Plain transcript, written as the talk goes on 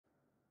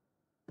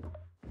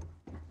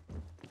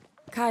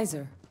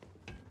Kaiser,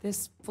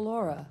 this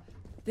flora,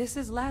 this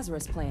is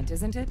Lazarus plant,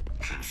 isn't it?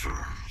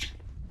 Confirmed.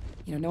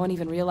 You know, no one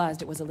even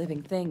realized it was a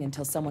living thing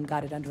until someone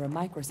got it under a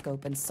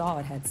microscope and saw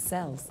it had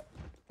cells.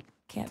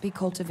 Can't be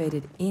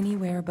cultivated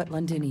anywhere but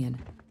Londinian.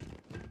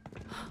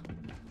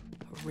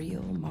 A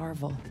real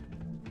marvel.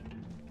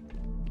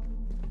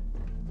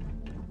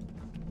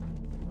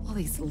 All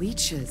these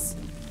leeches.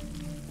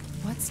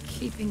 What's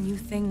keeping you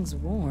things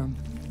warm?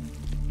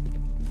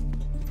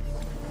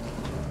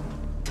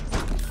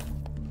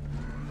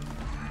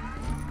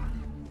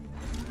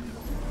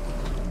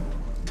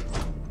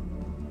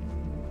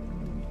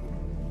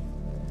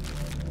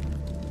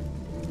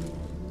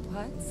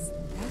 What's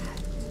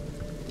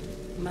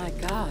that? My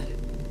God,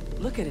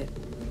 look at it.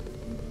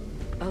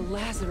 A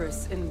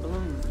Lazarus in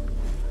bloom.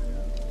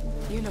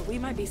 You know, we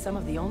might be some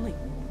of the only...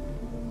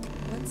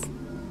 What's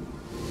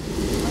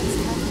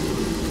happening?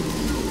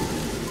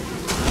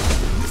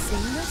 Have you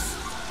seen this?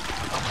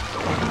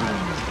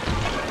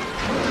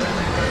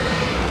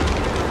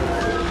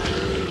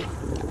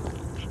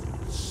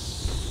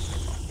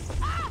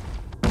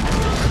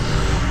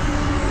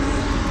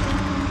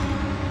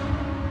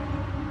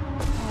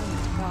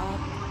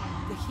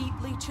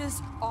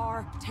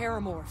 Are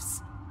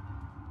Terrormorphs.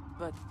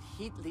 But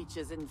heat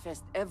leeches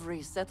infest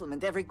every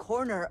settlement, every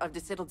corner of the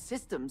settled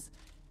systems.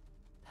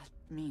 That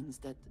means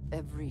that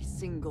every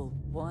single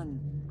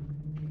one...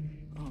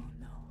 Oh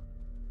no.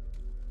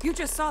 You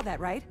just saw that,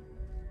 right?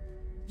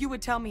 You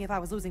would tell me if I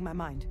was losing my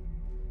mind.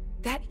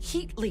 That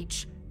heat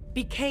leech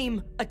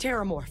became a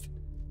Terrormorph.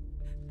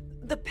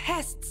 The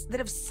pests that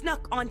have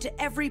snuck onto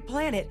every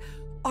planet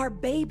are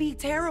baby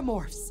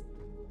Terrormorphs.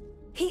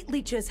 Heat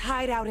leeches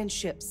hide out in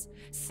ships,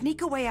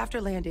 sneak away after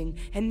landing,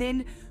 and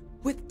then,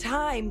 with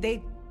time,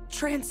 they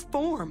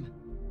transform.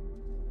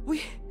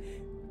 We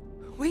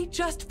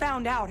just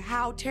found out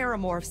how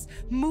Terrormorphs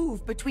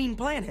move between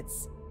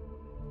planets.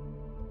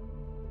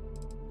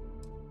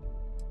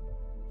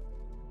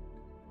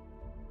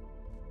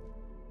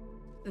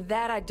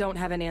 That I don't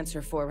have an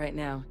answer for right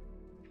now.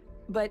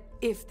 But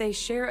if they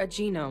share a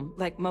genome,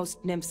 like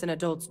most nymphs and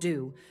adults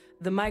do,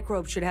 the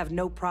microbe should have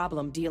no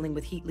problem dealing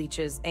with heat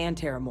leeches and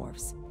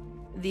Terrormorphs.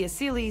 The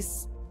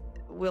Aciles,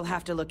 we'll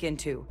have to look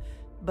into.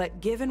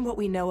 But given what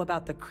we know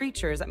about the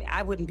creatures,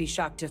 I wouldn't be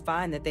shocked to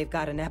find that they've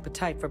got an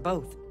appetite for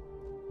both.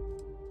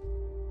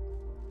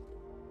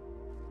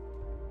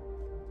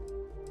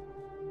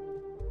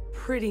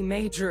 Pretty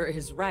major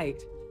is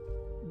right.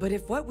 But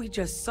if what we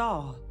just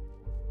saw,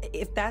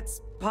 if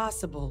that's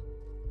possible...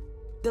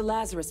 The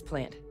Lazarus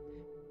plant.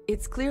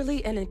 It's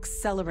clearly an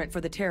accelerant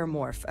for the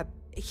Terrormorph, a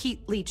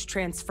heat leech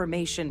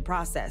transformation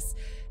process.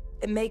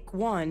 Make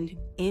one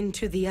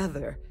into the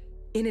other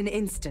in an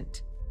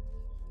instant.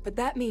 But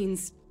that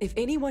means if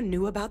anyone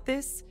knew about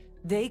this,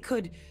 they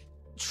could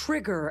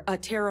trigger a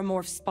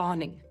Terrormorph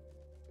spawning.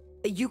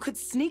 You could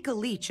sneak a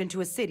leech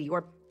into a city,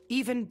 or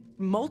even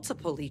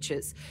multiple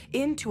leeches,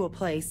 into a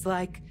place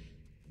like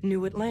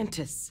New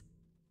Atlantis.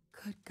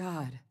 Good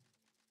God.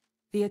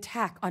 The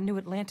attack on New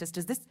Atlantis,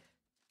 does this...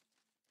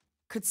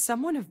 Could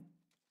someone have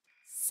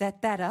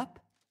set that up?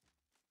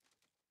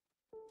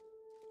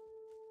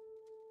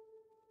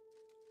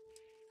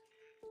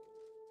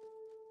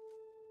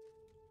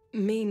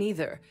 Me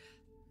neither.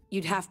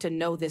 You'd have to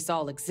know this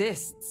all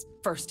exists,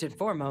 first and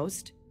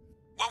foremost.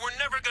 Well, we're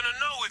never gonna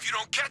know if you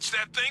don't catch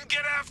that thing.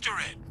 Get after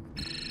it!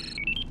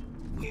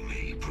 We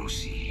may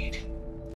proceed.